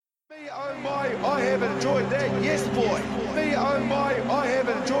oh my, I have enjoyed that, yes boy. Me, oh my, I have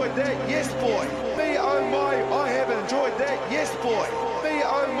enjoyed that, yes boy. Me, oh my, I have enjoyed that, yes boy. Me,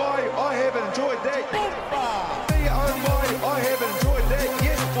 oh my, I have enjoyed that. Me, oh my, I have enjoyed that,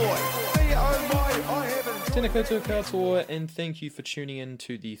 yes boy. Me, oh my, I have enjoyed Tēnā koutou katoa, and thank you for tuning in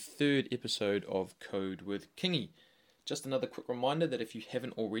to the third episode of Code with Kingy. Just another quick reminder that if you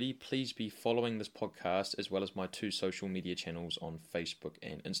haven't already, please be following this podcast as well as my two social media channels on Facebook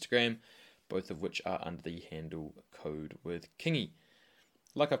and Instagram, both of which are under the handle Code with Kingy.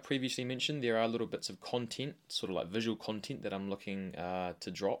 Like I previously mentioned, there are little bits of content, sort of like visual content that I'm looking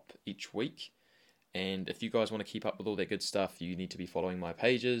to drop each week. And if you guys want to keep up with all that good stuff, you need to be following my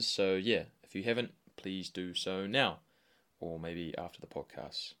pages. So yeah, if you haven't, please do so now, or maybe after the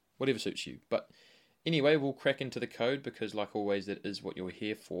podcast, whatever suits you. But anyway, we'll crack into the code because, like always, that is what you're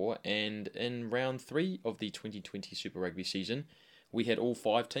here for. And in round 3 of the 2020 Super Rugby season, we had all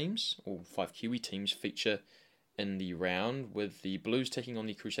 5 Kiwi teams feature in the round, with the Blues taking on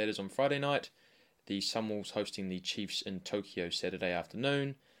the Crusaders on Friday night, the Sunwolves hosting the Chiefs in Tokyo Saturday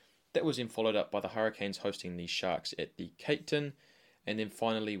afternoon. That was then followed up by the Hurricanes hosting the Sharks at the Cape Town. And then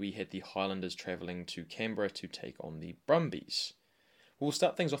finally, we had the Highlanders travelling to Canberra to take on the Brumbies. We'll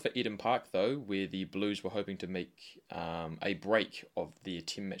start things off at Eden Park, though, where the Blues were hoping to make a break of their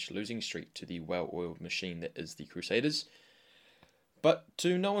 10-match losing streak to the well-oiled machine that is the Crusaders. But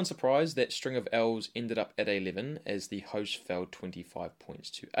to no one's surprise, that string of L's ended up at 11 as the hosts fell 25 points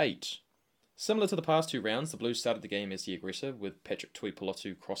to 8. Similar to the past 2 rounds, the Blues started the game as the aggressor, with Patrick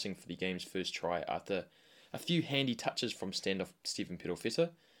Tuipulotu crossing for the game's first try after a few handy touches from standoff Stephen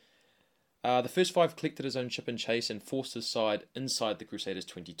Perofeta. The first 5 collected his own chip and chase and forced his side inside the Crusaders'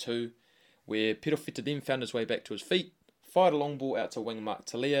 22, where Perofeta then found his way back to his feet, fired a long ball out to wing Mark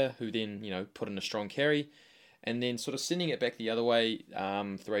Talia, who then, put in a strong carry, and then sort of sending it back the other way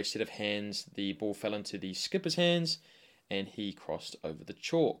through a set of hands, the ball fell into the skipper's hands, and he crossed over the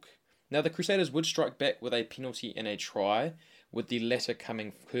chalk. Now, the Crusaders would strike back with a penalty and a try, with the latter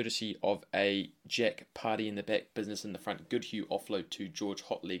coming courtesy of a Jack party in the back, business in the front Goodhue offload to George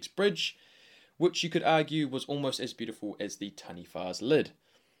Hotlegs Bridge, which you could argue was almost as beautiful as the Taniwha's lid.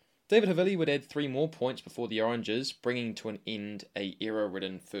 David Havili would add 3 more points before the Oranges, bringing to an end a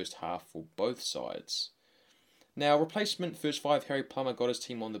error-ridden first half for both sides. Now, replacement first 5 Harry Plummer got his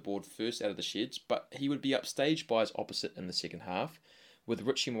team on the board first out of the sheds, but he would be upstaged by his opposite in the second half, with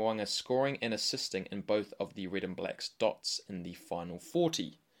Richie Mo'unga scoring and assisting in both of the Red and Blacks' dots in the final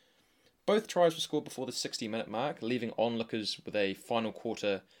 40. Both tries were scored before the 60-minute mark, leaving onlookers with a final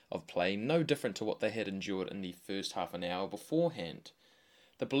quarter of play no different to what they had endured in the first half an hour beforehand.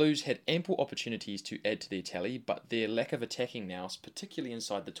 The Blues had ample opportunities to add to their tally, but their lack of attacking nous, particularly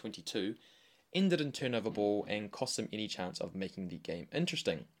inside the 22, ended in turnover ball and cost them any chance of making the game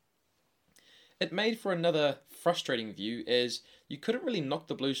interesting. It made for another frustrating view, as you couldn't really knock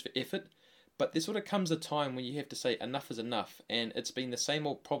the Blues for effort, but there sort of comes a time when you have to say enough is enough, and it's been the same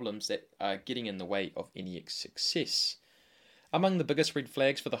old problems that are getting in the way of any success. Among the biggest red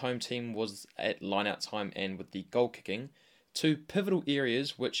flags for the home team was at line-out time and with the goal kicking, 2 pivotal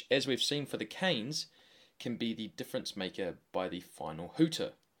areas which, as we've seen for the Canes, can be the difference maker by the final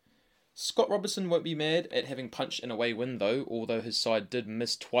hooter. Scott Robertson won't be mad at having punched an away win though, although his side did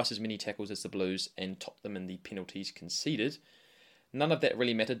miss twice as many tackles as the Blues and topped them in the penalties conceded. None of that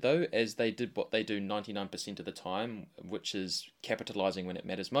really mattered though, as they did what they do 99% of the time, which is capitalising when it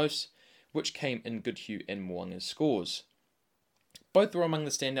matters most, which came in Goodhue and Mo'unga's scores. Both were among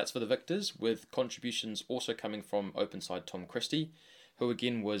the standouts for the victors, with contributions also coming from open-side Tom Christie, who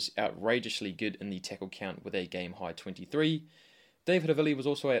again was outrageously good in the tackle count with a game-high 23. David Havili was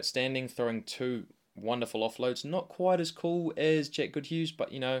also outstanding, throwing 2 wonderful offloads. Not quite as cool as Jack Goodhue's,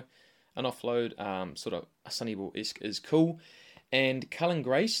 but an offload, sort of a Sunnyball-esque, is cool. And Cullen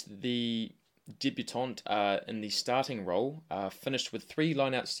Grace, the debutant in the starting role, finished with 3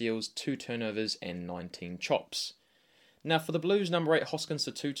 line-out steals, 2 turnovers, and 19 chops. Now, for the Blues, number 8 Hoskins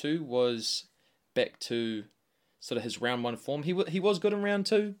Sotutu was back to sort of his round 1 form. He was good in round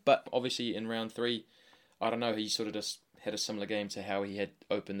 2, but obviously in round 3, I don't know, he sort of just had a similar game to how he had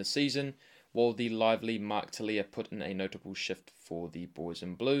opened the season, while the lively Mark Talia put in a notable shift for the boys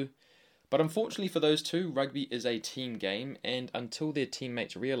in blue. But unfortunately for those two, rugby is a team game, and until their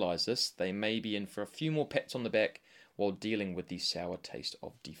teammates realise this, they may be in for a few more pats on the back while dealing with the sour taste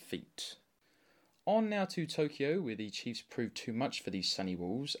of defeat. On now to Tokyo, where the Chiefs proved too much for the Sunny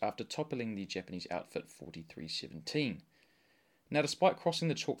Wolves after toppling the Japanese outfit 43-17. Now, despite crossing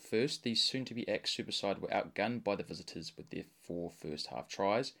the chalk first, the soon-to-be ex-super side were outgunned by the visitors with their 4 first-half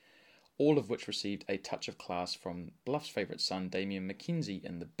tries, all of which received a touch of class from Bluff's favourite son Damian McKenzie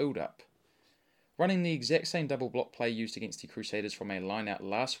in the build-up. Running the exact same double block play used against the Crusaders from a line-out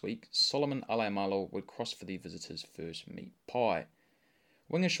last week, Solomon Alaimalo would cross for the visitors' first meat pie.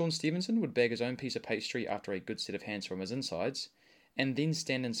 Winger Sean Stevenson would bag his own piece of pastry after a good set of hands from his insides, and then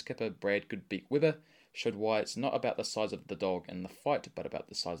stand-in skipper Brad Goodbeck-Weber showed why it's not about the size of the dog in the fight, but about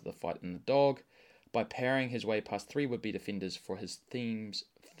the size of the fight in the dog, by powering his way past 3 would-be defenders for his team's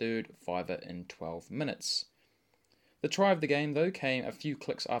third fiver in 12 minutes. The try of the game, though, came a few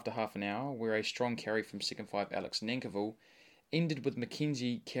clicks after half an hour, where a strong carry from second five Alex Nankerville ended with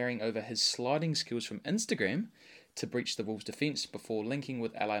McKenzie carrying over his sliding skills from Instagram to breach the Wolves' defence before linking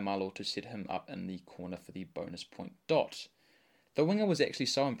with Alaimalo to set him up in the corner for the bonus point dot. The winger was actually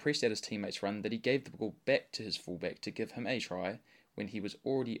so impressed at his teammates' run that he gave the ball back to his fullback to give him a try when he was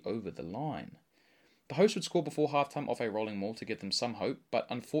already over the line. The hosts would score before halftime off a rolling maul to give them some hope, but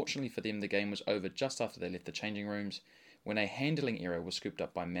unfortunately for them the game was over just after they left the changing rooms when a handling error was scooped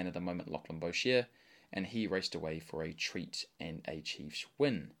up by man of the moment Lachlan Boshier, and he raced away for a treat and a Chiefs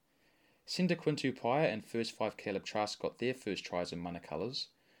win. Centre Quinn Tupaia and first five Caleb Trask got their first tries in Mana colours,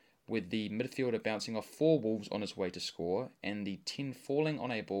 with the midfielder bouncing off 4 Wolves on his way to score, and the 10 falling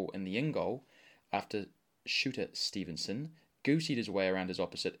on a ball in the in goal after shooter Stevenson goosied his way around his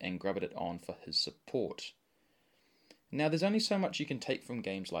opposite and grubbed it on for his support. Now there's only so much you can take from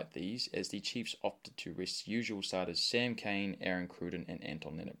games like these, as the Chiefs opted to rest usual starters Sam Cane, Aaron Cruden and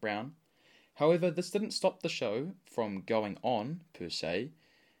Anton Leonard-Brown. However, this didn't stop the show from going on, per se,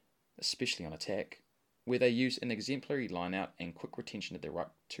 especially on attack, where they used an exemplary line-out and quick retention of their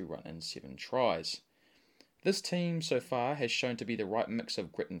ruck to run in 7 tries. This team so far has shown to be the right mix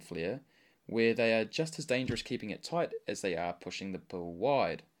of grit and flair, where they are just as dangerous keeping it tight as they are pushing the ball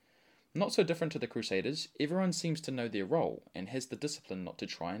wide. Not so different to the Crusaders, everyone seems to know their role and has the discipline not to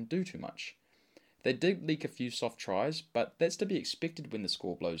try and do too much. They did leak a few soft tries, but that's to be expected when the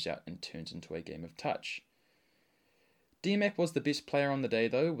score blows out and turns into a game of touch. DMAC was the best player on the day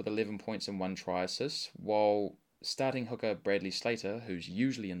though, with 11 points and 1 try assist, while starting hooker Bradley Slater, who's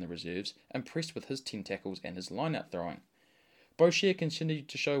usually in the reserves, impressed with his 10 tackles and his line-out throwing. Boshier continued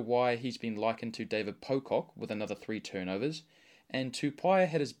to show why he's been likened to David Pocock with another 3 turnovers, and Tupaia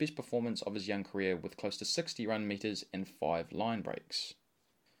had his best performance of his young career with close to 60 run metres and 5 line breaks.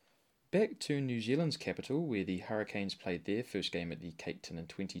 Back to New Zealand's capital, where the Hurricanes played their first game at the Cape Town in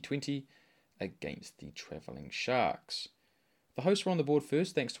 2020 against the Travelling Sharks. The hosts were on the board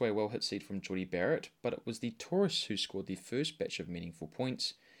first thanks to a well-hit seed from Jordie Barrett, but it was the tourists who scored the first batch of meaningful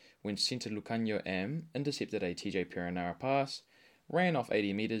points when centre Lucanio Am intercepted a TJ Perenara pass, ran off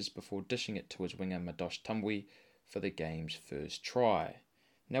 80 metres before dishing it to his winger Madosh Tumbui for the game's first try.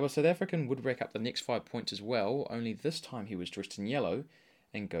 Now a South African would rack up the next 5 points as well, only this time he was dressed in yellow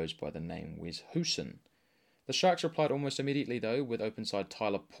and goes by the name Wes Hooson. The Sharks replied almost immediately though, with open side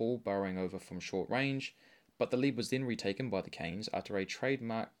Tyler Paul burrowing over from short range, but the lead was then retaken by the Canes after a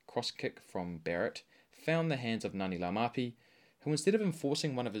trademark cross kick from Barrett found the hands of Ngani Laumape, who instead of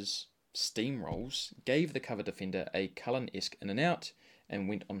enforcing one of his steamrolls, gave the cover defender a Cullen-esque in and out and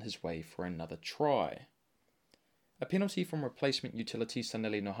went on his way for another try. A penalty from replacement utility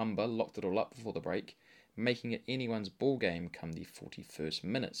Sanele Nohamba locked it all up before the break, making it anyone's ball game come the 41st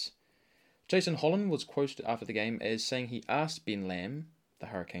minutes. Jason Holland was quoted after the game as saying he asked Ben Lamb, the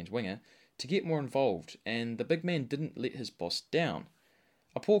Hurricanes winger, to get more involved, and the big man didn't let his boss down.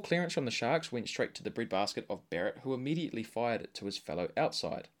 A poor clearance from the Sharks went straight to the breadbasket of Barrett, who immediately fired it to his fellow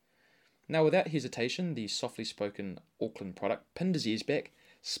outside. Now without hesitation, the softly spoken Auckland product pinned his ears back,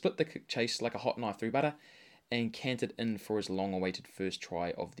 split the kick chase like a hot knife through butter, and cantered in for his long-awaited first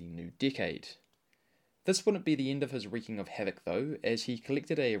try of the new decade. This wouldn't be the end of his wreaking of havoc though, as he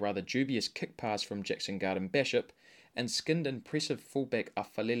collected a rather dubious kick pass from Jackson Garden Bishop and skinned impressive fullback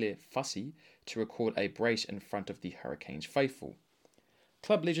Afalele Fassi to record a brace in front of the Hurricanes faithful.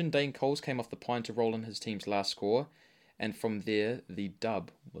 Club legend Dane Coles came off the pine to roll in his team's last score, and from there the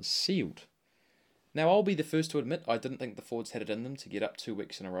dub was sealed. Now I'll be the first to admit I didn't think the Fords had it in them to get up 2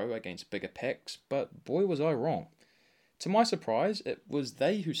 weeks in a row against bigger packs, but boy was I wrong. To my surprise, it was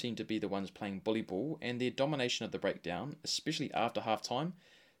they who seemed to be the ones playing bully ball, and their domination of the breakdown, especially after half-time,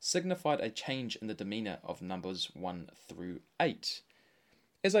 signified a change in the demeanour of numbers 1 through 8.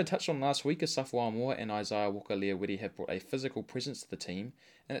 As I touched on last week, Asafu Moore and Isaiah Walker-Leawiti have brought a physical presence to the team,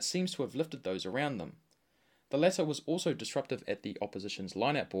 and it seems to have lifted those around them. The latter was also disruptive at the opposition's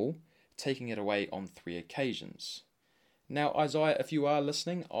line-out ball, taking it away on 3 occasions. Now, Isaiah, if you are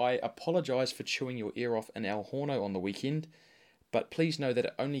listening, I apologise for chewing your ear off in El Horno on the weekend, but please know that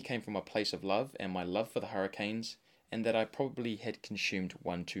it only came from a place of love and my love for the Hurricanes, and that I probably had consumed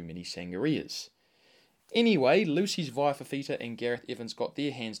one too many sangrias. Anyway, Lucy's Via Fafita and Gareth Evans got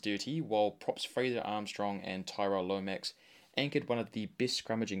their hands dirty, while props Fraser Armstrong and Tyrell Lomax anchored one of the best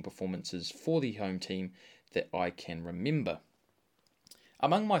scrummaging performances for the home team that I can remember.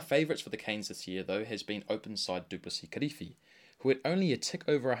 Among my favourites for the Canes this year, though, has been open side Duplessis Kirifi, who at only a tick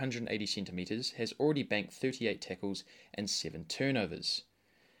over 180 centimetres has already banked 38 tackles and 7 turnovers.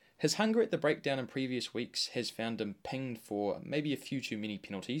 His hunger at the breakdown in previous weeks has found him pinged for maybe a few too many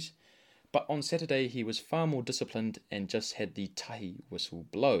penalties, but on Saturday he was far more disciplined and just had the tahi whistle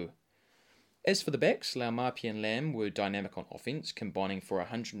blow. As for the backs, Laumapi and Lamb were dynamic on offence, combining for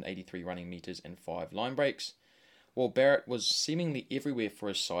 183 running metres and 5 line breaks, while Barrett was seemingly everywhere for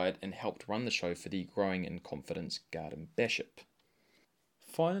his side and helped run the show for the growing in confidence Garden Bishop.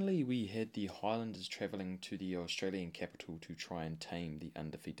 Finally, we had the Highlanders travelling to the Australian capital to try and tame the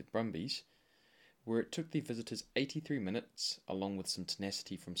undefeated Brumbies, where it took the visitors 83 minutes, along with some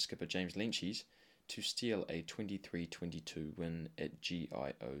tenacity from skipper James Lynchies, to steal a 23-22 win at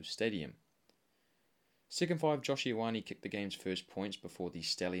GIO Stadium. Second five Josh Ioane kicked the game's first points before the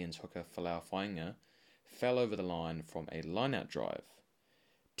Stallions hooker Falau Fainga fell over the line from a line-out drive.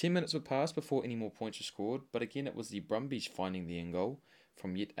 10 minutes would pass before any more points were scored, but again it was the Brumbies finding the end goal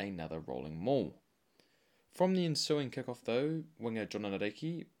from yet another rolling maul. From the ensuing kickoff though, winger John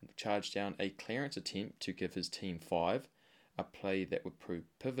Nareki charged down a clearance attempt to give his team 5, a play that would prove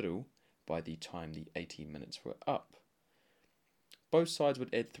pivotal by the time the 80 minutes were up. Both sides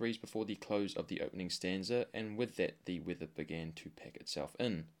would add threes before the close of the opening stanza, and with that the weather began to pack itself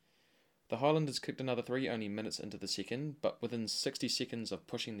in. The Highlanders kicked another 3 only minutes into the second, but within 60 seconds of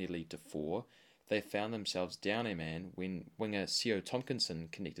pushing their lead to 4, they found themselves down a man when winger Sio Tompkinson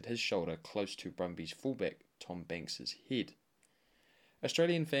connected his shoulder close to Brumbies fullback Tom Banks's head.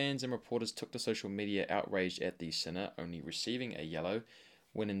 Australian fans and reporters took to social media outraged at the sinner only receiving a yellow,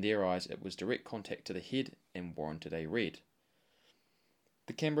 when in their eyes it was direct contact to the head and warranted a red.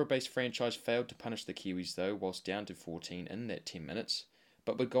 The Canberra-based franchise failed to punish the Kiwis though, whilst down to 14 in that 10 minutes,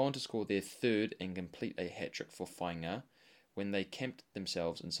 but would go on to score their third and complete a hat-trick for Whainga when they camped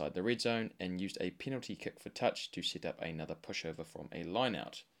themselves inside the red zone and used a penalty kick for touch to set up another pushover from a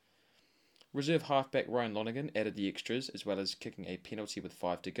line-out. Reserve halfback Ryan Lonergan added the extras, as well as kicking a penalty with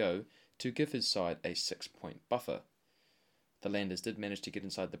 5 to go to give his side a 6-point buffer. The Landers did manage to get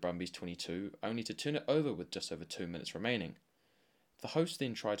inside the Brumbies 22, only to turn it over with just over 2 minutes remaining. The hosts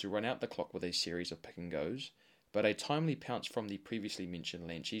then tried to run out the clock with a series of pick-and-goes, but a timely pounce from the previously mentioned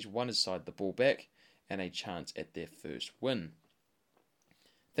Lanchies won his side the ball back and a chance at their first win.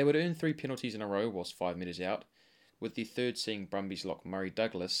 They would earn 3 penalties in a row whilst 5 metres out, with the third seeing Brumbies lock Murray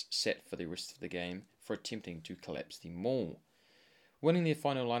Douglas sat for the rest of the game for attempting to collapse the maul. Winning their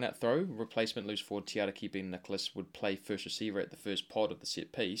final line-out throw, replacement loose forward Tiaraki Ben Nicholas would play first receiver at the first pod of the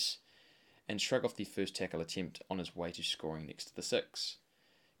set piece and shrug off the first tackle attempt on his way to scoring next to the 6.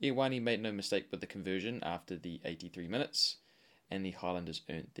 Ioane made no mistake with the conversion after the 83 minutes, and the Highlanders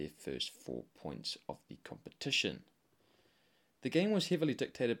earned their first 4 points of the competition. The game was heavily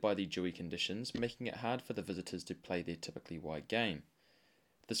dictated by the dewy conditions, making it hard for the visitors to play their typically wide game.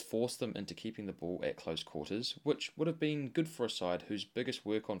 This forced them into keeping the ball at close quarters, which would have been good for a side whose biggest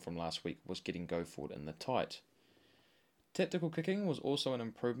work on from last week was getting go forward in the tight. Tactical kicking was also an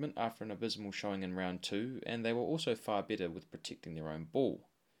improvement after an abysmal showing in round 2, and they were also far better with protecting their own ball.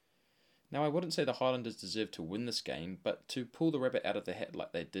 Now, I wouldn't say the Highlanders deserved to win this game, but to pull the rabbit out of the hat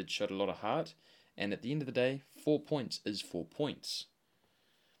like they did showed a lot of heart, and at the end of the day, 4 points is 4 points.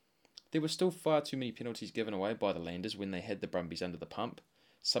 There were still far too many penalties given away by the Landers when they had the Brumbies under the pump,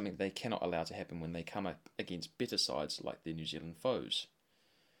 something they cannot allow to happen when they come up against better sides like their New Zealand foes.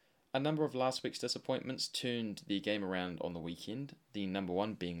 A number of last week's disappointments turned the game around on the weekend, the number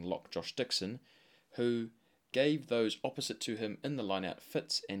one being lock Josh Dixon, who gave those opposite to him in the line-out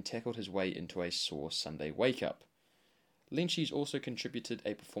fits and tackled his way into a sore Sunday wake-up. Lynchies also contributed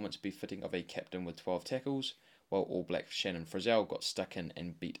a performance befitting of a captain with 12 tackles, while All Black Shannon Frizzell got stuck in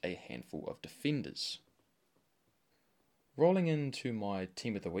and beat a handful of defenders. Rolling into my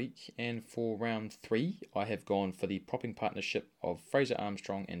team of the week, and for round 3, I have gone for the propping partnership of Fraser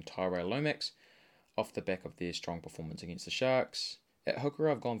Armstrong and Tyrell Lomax, off the back of their strong performance against the Sharks. At hooker,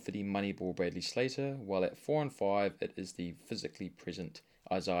 I've gone for the Moneyball Bradley Slater, while at 4 and 5, it is the physically present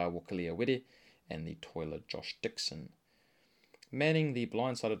Isaiah Wakalia-Wede and the toiler Josh Dixon. Manning the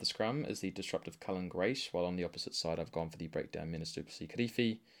blind side of the scrum is the disruptive Cullen Grace, while on the opposite side I've gone for the breakdown Menace Duplessis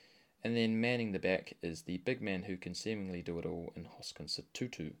Kirifi, and then manning the back is the big man who can seemingly do it all in Hoskins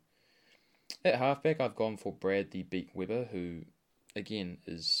Tutu. At halfback, I've gone for Brad the Beak Webber, who again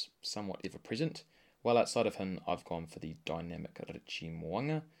is somewhat ever present, While outside of him, I've gone for the dynamic Richie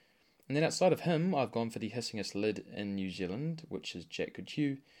Mo'unga. And then outside of him, I've gone for the hissingest lid in New Zealand, which is Jack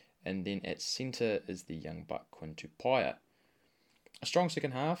Goodhue. And then at centre is the young buck Quinn Tupaia. A strong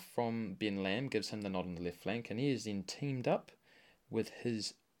second half from Ben Lamb gives him the nod on the left flank, and he is then teamed up with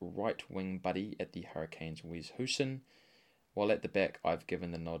his right wing buddy at the Hurricanes, Wes Hooson. While at the back, I've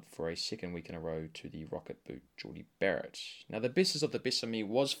given the nod for a second week in a row to the rocket boot, Geordie Barrett. Now, the bestest of the best of me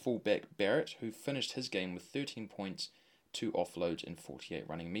was fullback Barrett, who finished his game with 13 points, 2 offloads and 48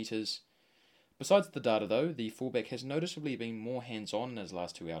 running metres. Besides the data though, the fullback has noticeably been more hands-on in his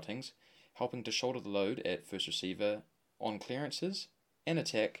last 2 outings, helping to shoulder the load at first receiver, on clearances, and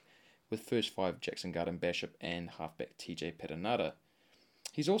attack, with first 5 Jackson Garden Bishop and halfback TJ Perenara.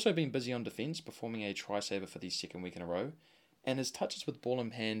 He's also been busy on defence, performing a try-saver for the second week in a row, and his touches with ball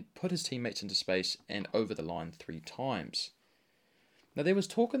in hand put his teammates into space and over the line 3 times. Now, there was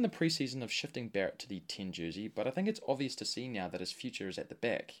talk in the preseason of shifting Barrett to the 10 jersey, but I think it's obvious to see now that his future is at the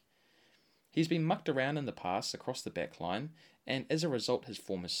back. He's been mucked around in the past across the back line, and as a result his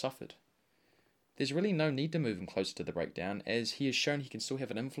form has suffered. There's really no need to move him closer to the breakdown, as he has shown he can still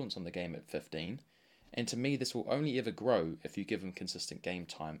have an influence on the game at 15, and to me this will only ever grow if you give him consistent game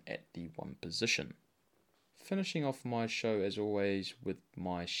time at the 1 position. Finishing off my show as always with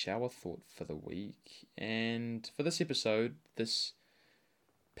my shower thought for the week, and for this episode, this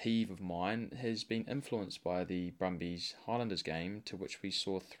peeve of mine has been influenced by the Brumbies Highlanders game, to which we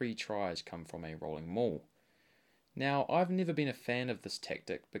saw 3 tries come from a rolling maul. Now, I've never been a fan of this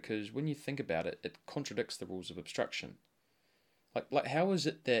tactic because when you think about it, it contradicts the rules of obstruction. Like how is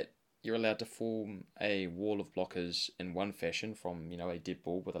it that you're allowed to form a wall of blockers in one fashion from, a dead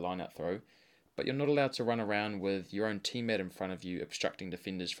ball with a line-out throw, but you're not allowed to run around with your own teammate in front of you obstructing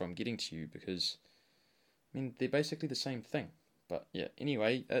defenders from getting to you because, they're basically the same thing. But yeah,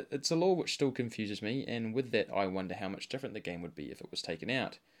 anyway, it's a law which still confuses me, and with that I wonder how much different the game would be if it was taken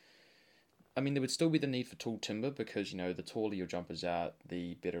out. There would still be the need for tall timber because, the taller your jumpers are,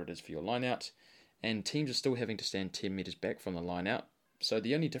 the better it is for your line-out, and teams are still having to stand 10 metres back from the line-out, so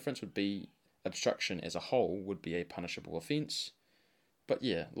the only difference would be obstruction as a whole would be a punishable offence. But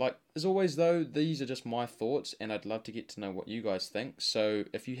yeah, as always though, these are just my thoughts, and I'd love to get to know what you guys think, so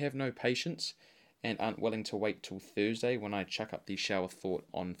if you have no patience and aren't willing to wait till Thursday when I chuck up the shower thought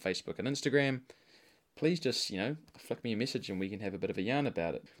on Facebook and Instagram, please just, flick me a message and we can have a bit of a yarn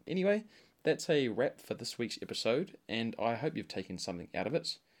about it. Anyway, that's a wrap for this week's episode, and I hope you've taken something out of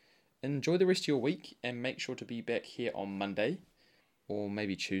it. Enjoy the rest of your week, and make sure to be back here on Monday, or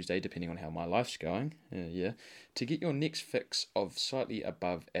maybe Tuesday, depending on how my life's going, to get your next fix of slightly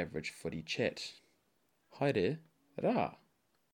above average footy chat. Hi there, ra.